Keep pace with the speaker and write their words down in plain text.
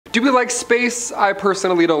Do we like space? I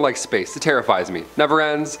personally don't like space. It terrifies me. Never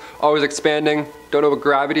ends, always expanding. Don't know what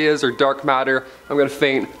gravity is or dark matter. I'm gonna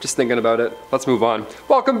faint just thinking about it. Let's move on.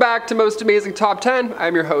 Welcome back to Most Amazing Top 10.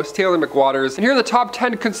 I'm your host, Taylor McWaters, and here are the top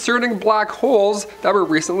 10 concerning black holes that were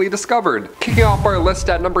recently discovered. Kicking off our list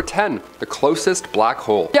at number 10, the closest black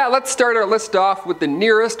hole. Yeah, let's start our list off with the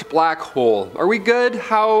nearest black hole. Are we good?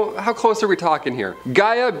 How close are we talking here?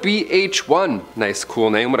 Gaia BH1. Nice, cool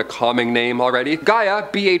name. What a calming name already. Gaia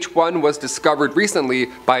BH1 was discovered recently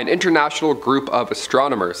by an international group of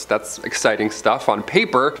astronomers. That's exciting stuff on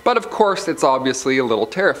paper, but of course it's obviously a little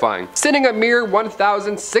terrifying. Sitting a mere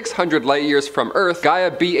 1,600 light years from Earth, Gaia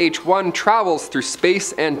BH1 travels through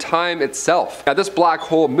space and time itself. Now this black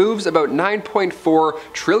hole moves about 9.4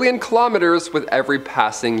 trillion kilometers with every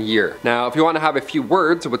passing year. Now if you want to have a few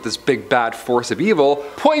words with this big bad force of evil,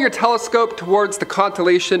 point your telescope towards the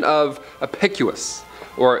constellation of Ipecaus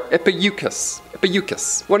or Ophiuchus.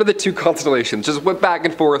 One of the two constellations. Just whip back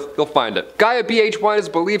and forth, you'll find it. Gaia BH1 is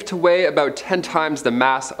believed to weigh about 10 times the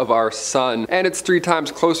mass of our sun, and it's 3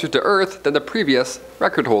 times closer to Earth than the previous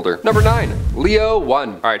record holder. Number 9, Leo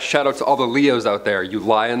 1. Alright, shout out to all the Leos out there, you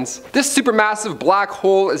lions. This supermassive black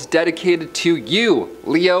hole is dedicated to you,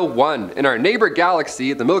 Leo 1. In our neighbor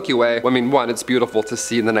galaxy, the Milky Way, well, I mean, 1, it's beautiful to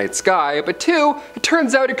see in the night sky, but 2, it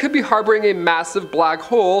turns out it could be harboring a massive black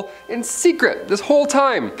hole in secret this whole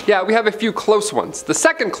time. Yeah, we have a few close ones. The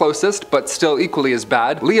second closest, but still equally as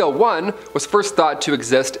bad, Leo 1, was first thought to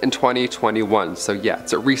exist in 2021. So yeah,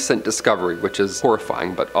 it's a recent discovery, which is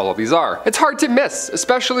horrifying, but all of these are. It's hard to miss,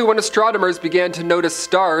 especially when astronomers began to notice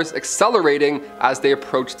stars accelerating as they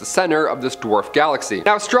approached the center of this dwarf galaxy.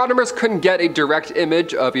 Now, astronomers couldn't get a direct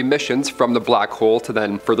image of emissions from the black hole to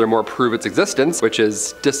then furthermore prove its existence, which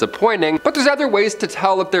is disappointing, but there's other ways to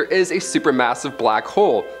tell if there is a supermassive black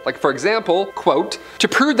hole. Like for example, quote, to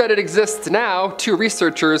prove that it exists now, two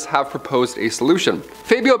researchers have proposed a solution.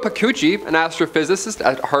 Fabio Pacucci, an astrophysicist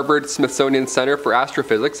at Harvard Smithsonian Center for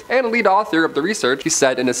Astrophysics and lead author of the research, he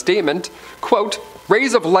said in a statement, quote,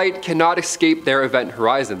 rays of light cannot escape their event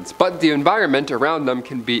horizons, but the environment around them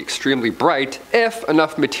can be extremely bright if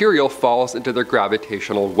enough material falls into their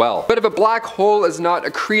gravitational well. But if a black hole is not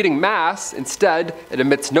accreting mass, instead it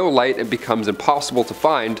emits no light and becomes impossible to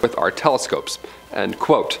find with our telescopes. End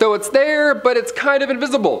quote. So it's there, but it's kind of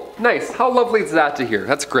invisible. Nice, how lovely is that to hear?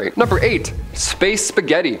 That's great. Number 8, space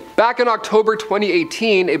spaghetti. Back in October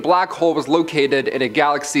 2018, a black hole was located in a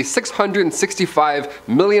galaxy 665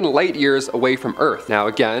 million light years away from Earth. Now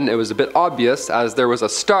again, it was a bit obvious as there was a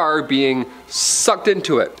star being sucked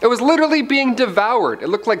into it. It was literally being devoured. It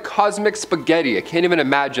looked like cosmic spaghetti. I can't even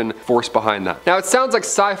imagine force behind that. Now it sounds like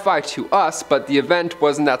sci-fi to us, but the event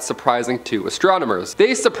wasn't that surprising to astronomers.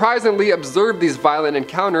 They surprisingly observed these violent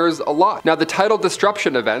encounters a lot. Now the tidal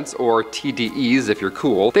disruption events, or TDEs if you're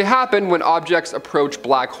cool, they happen when objects approach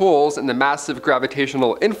black holes and the massive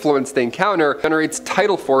gravitational influence they encounter generates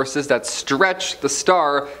tidal forces that stretch the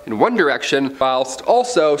star in one direction whilst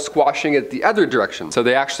also squashing it the other direction. So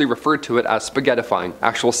they actually refer to it as spaghettifying.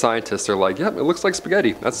 Actual scientists are like, yep, it looks like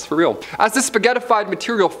spaghetti, that's for real. As this spaghettified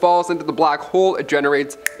material falls into the black hole, it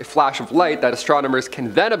generates a flash of light that astronomers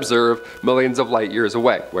can then observe millions of light years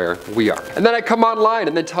away, where we are. And then I come online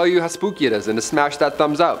and then tell you how spooky it is and to smash that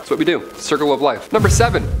thumbs up. That's what we do. Circle of life. Number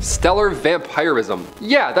 7, stellar vampirism.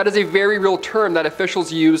 Yeah, that is a very real term that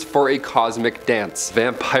officials use for a cosmic dance.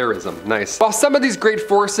 Vampirism. Nice. While some of these great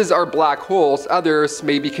forces are black holes, others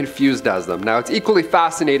may be confused as them. Now it's equally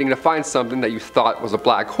fascinating to find something that you thought was a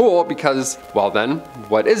black hole because, well then,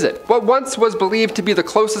 what is it? What once was believed to be the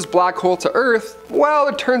closest black hole to Earth, well,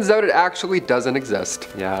 it turns out it actually doesn't exist.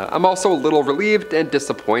 Yeah, I'm also a little relieved and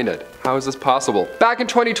disappointed. How is this possible? Back in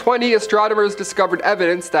 2020, astronomers discovered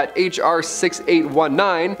evidence that HR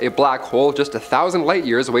 6819, a black hole just 1,000 light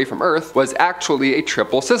years away from Earth, was actually a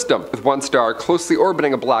triple system, with one star closely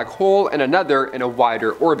orbiting a black hole and another in a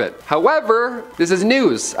wider orbit. However, this is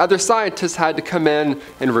news. Other scientists had to come in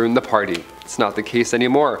and ruin the party. It's not the case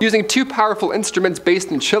anymore. Using two powerful instruments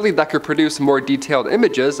based in Chile that could produce more detailed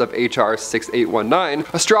images of HR 6819,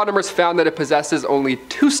 astronomers found that it possesses only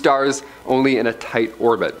 2 stars, only in a tight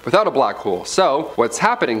orbit, without a black hole. So, what's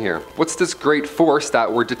happening here? What's this great force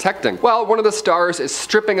that we're detecting? Well, one of the stars is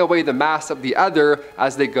stripping away the mass of the other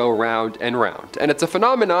as they go round and round. And it's a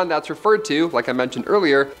phenomenon that's referred to, like I mentioned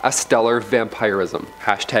earlier, as stellar vampirism.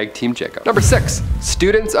 Hashtag Team Jacob. Number 6,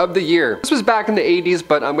 students of the year. This was back in the 80s,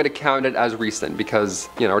 but I'm going to count it as recent because,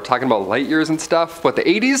 you know, we're talking about light years and stuff, but the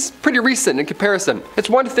 80s, pretty recent in comparison. It's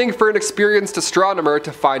one thing for an experienced astronomer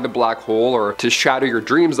to find a black hole or to shatter your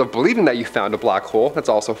dreams of believing that you found a black hole. That's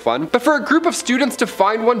also fun. But for a group of students to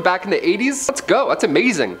find one back in the 80s, let's go. That's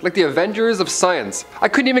amazing. Like the Avengers of science. I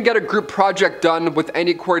couldn't even get a group project done with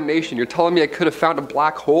any coordination. You're telling me I could have found a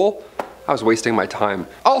black hole? I was wasting my time.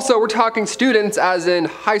 Also, we're talking students as in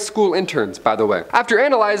high school interns, by the way. After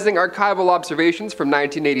analyzing archival observations from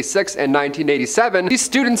 1986 and 1987, these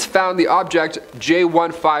students found the object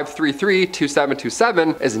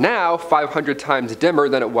J15332727 is now 500 times dimmer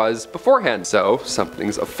than it was beforehand, so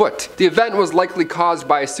something's afoot. The event was likely caused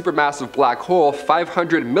by a supermassive black hole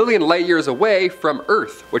 500 million light years away from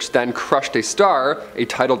Earth, which then crushed a star, a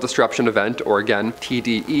tidal disruption event, or again,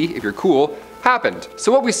 TDE if you're cool, happened.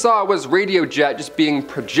 So what we saw was radio jet just being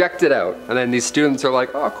projected out, and then these students are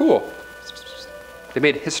like, oh cool. They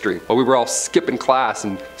made history while we were all skipping class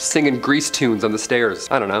and singing Grease tunes on the stairs.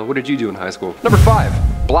 I don't know, what did you do in high school? Number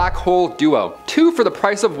 5, black hole duo. 2 for the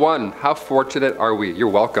price of 1. How fortunate are we? You're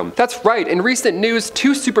welcome. That's right, in recent news,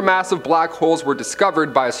 2 supermassive black holes were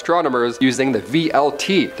discovered by astronomers using the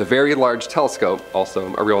VLT, the Very Large Telescope,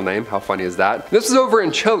 also a real name, how funny is that? This was over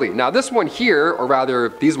in Chile. Now this one here, or rather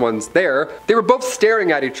these ones there, they were both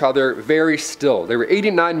staring at each other very still. They were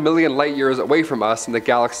 89 million light years away from us in the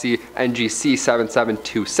galaxy NGC 7727.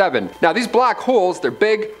 Now these black holes, they're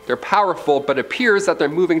big, they're powerful, but it appears that they're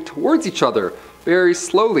moving towards each other very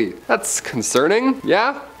slowly. That's concerning,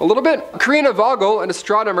 yeah? A little bit. Karina Vogel, an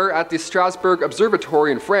astronomer at the Strasbourg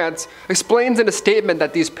Observatory in France, explains in a statement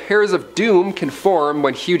that these pairs of doom can form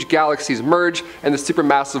when huge galaxies merge and the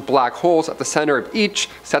supermassive black holes at the center of each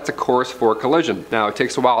sets a course for collision. Now it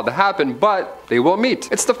takes a while to happen, but they will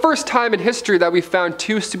meet. It's the first time in history that we found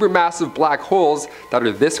 2 supermassive black holes that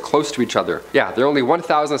are this close to each other. Yeah, they're only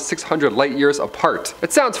 1,600 light years apart.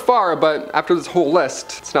 It sounds far, but after this whole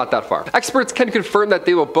list, it's not that far. Experts can confirm that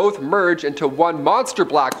they will both merge into one monster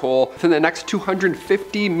black hole within the next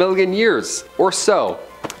 250 million years or so.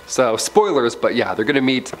 So spoilers, but yeah, they're gonna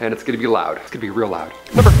meet and it's gonna be loud. It's gonna be real loud.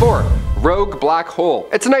 Number 4, rogue black hole.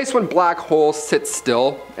 It's nice when black holes sit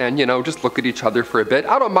still and, you know, just look at each other for a bit.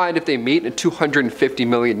 I don't mind if they meet in 250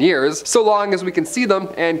 million years, so long as we can see them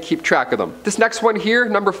and keep track of them. This next one here,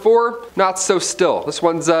 number 4, not so still. This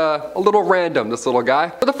one's a little random, this little guy.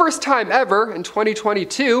 For the first time ever, in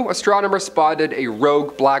 2022, astronomers spotted a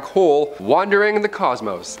rogue black hole wandering in the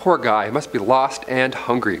cosmos. Poor guy, he must be lost and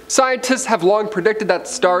hungry. Scientists have long predicted that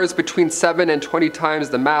stars between 7 and 20 times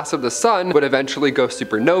the mass of the sun would eventually go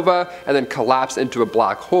supernova and then collapse into a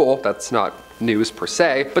black hole. That's not news per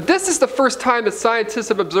se, but this is the first time that scientists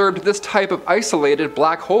have observed this type of isolated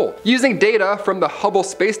black hole. Using data from the Hubble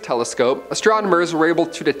Space Telescope, astronomers were able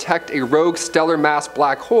to detect a rogue stellar mass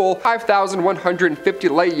black hole 5,150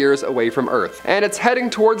 light years away from Earth, and it's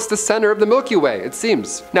heading towards the center of the Milky Way, it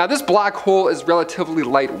seems. Now this black hole is relatively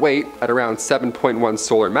lightweight at around 7.1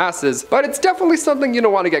 solar masses, but it's definitely something you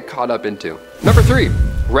don't want to get caught up into. Number 3,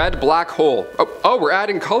 red black hole. Oh, we're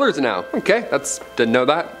adding colors now. Okay, didn't know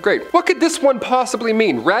that. Great. What could this one possibly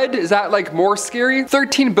mean? Red? Is that like more scary?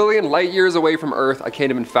 13 billion light years away from Earth. I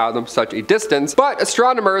can't even fathom such a distance. But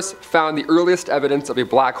astronomers found the earliest evidence of a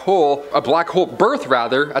black hole birth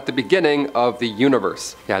rather, at the beginning of the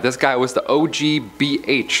universe. Yeah, this guy was the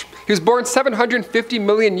OGBH. He was born 750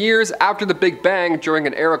 million years after the Big Bang during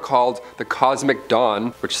an era called the Cosmic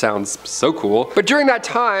Dawn, which sounds so cool. But during that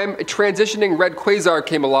time, a transitioning red quasar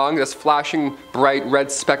came along, this flashing bright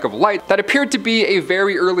red speck of light that appeared to be a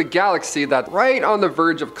very early galaxy that right on the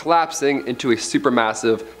verge of collapsing into a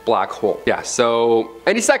supermassive black hole. Yeah, so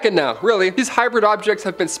any second now, really. These hybrid objects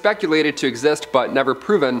have been speculated to exist but never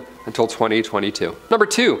proven until 2022. Number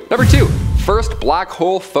two, first black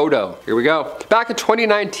hole photo. Here we go. Back in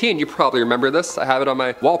 2019, you probably remember this. I have it on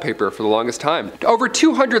my wallpaper for the longest time. Over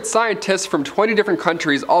 200 scientists from 20 different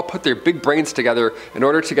countries all put their big brains together in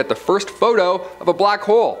order to get the first photo of a black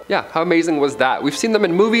hole. Yeah, how amazing was that? We've seen them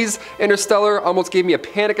in movies. Interstellar almost gave me a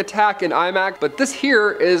panic attack in IMAX, but this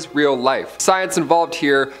here is real life. Science involved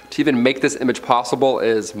here to even make this image possible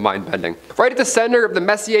is mind-bending. Right at the center of the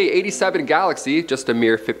Messier 87 galaxy, just a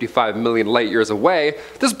mere 55 million light years away,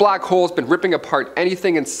 this black hole has been ripping apart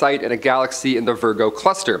anything in sight in a galaxy in the Virgo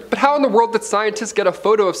cluster. But how in the world did scientists get a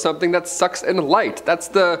photo of something that sucks in light?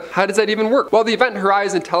 How does that even work? Well, the Event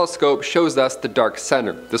Horizon Telescope shows us the dark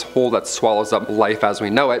center, this hole that swallows up life as we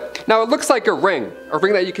know it. Now it looks like a ring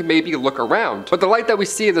that you can maybe look around. But the light that we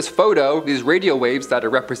see in this photo, these radio waves that are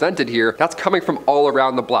represented here, that's coming from all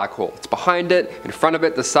around the black hole. It's behind it, in front of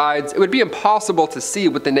it, the sides. It would be impossible to see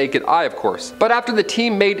with the naked eye, of course. But after the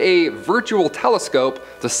team made a virtual telescope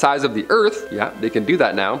the size of the Earth, Earth, yeah, they can do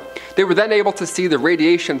that now, they were then able to see the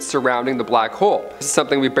radiation surrounding the black hole. This is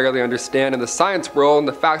something we barely understand in the science world, and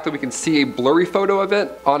the fact that we can see a blurry photo of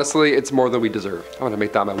it, honestly, it's more than we deserve. I want to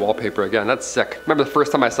make that my wallpaper again. That's sick. Remember the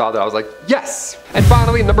first time I saw that, I was like, yes! And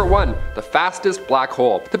finally, number 1, the fastest black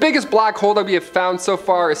hole. The biggest black hole that we have found so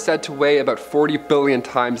far is said to weigh about 40 billion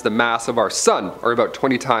times the mass of our sun, or about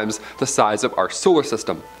 20 times the size of our solar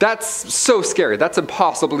system. That's so scary. That's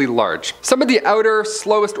impossibly large. Some of the outer,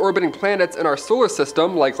 slowest orbiting planets in our solar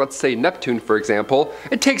system, like let's say Neptune for example,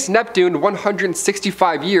 it takes Neptune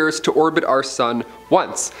 165 years to orbit our sun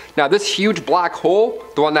once. Now this huge black hole,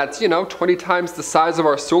 the one that's, 20 times the size of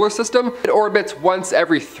our solar system, it orbits once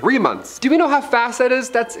every 3 months. Do we know how fast that is?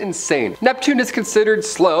 That's insane. Neptune is considered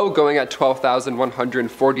slow, going at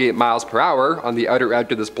 12,148 miles per hour on the outer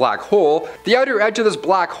edge of this black hole. The outer edge of this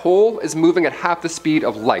black hole is moving at half the speed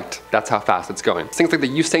of light. That's how fast it's going. It's things like the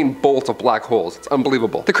Usain Bolt of black holes. It's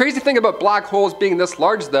unbelievable. The crazy thing about black holes being this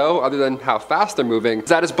large though, other than how fast they're moving, is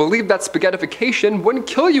that it's believed that spaghettification wouldn't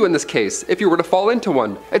kill you in this case if you were to fall into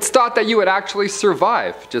one. It's thought that you would actually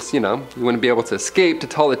survive. Just, you wouldn't be able to escape to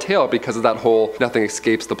tell the tale because of that whole nothing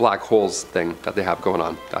escapes the black holes thing that they have going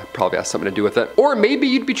on. That probably has something to do with it. Or maybe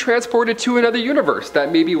you'd be transported to another universe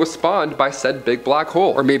that maybe was spawned by said big black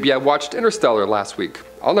hole. Or maybe I watched Interstellar last week.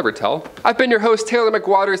 I'll never tell. I've been your host, Taylor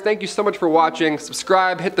McWaters. Thank you so much for watching.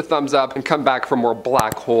 Subscribe, hit the thumbs up, and come back for more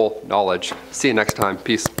black hole knowledge. See you next time.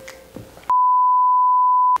 Peace.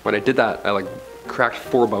 When I did that, I cracked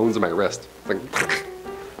 4 bones in my wrist. Let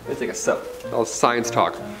me take a sip. That was science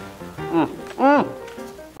talk.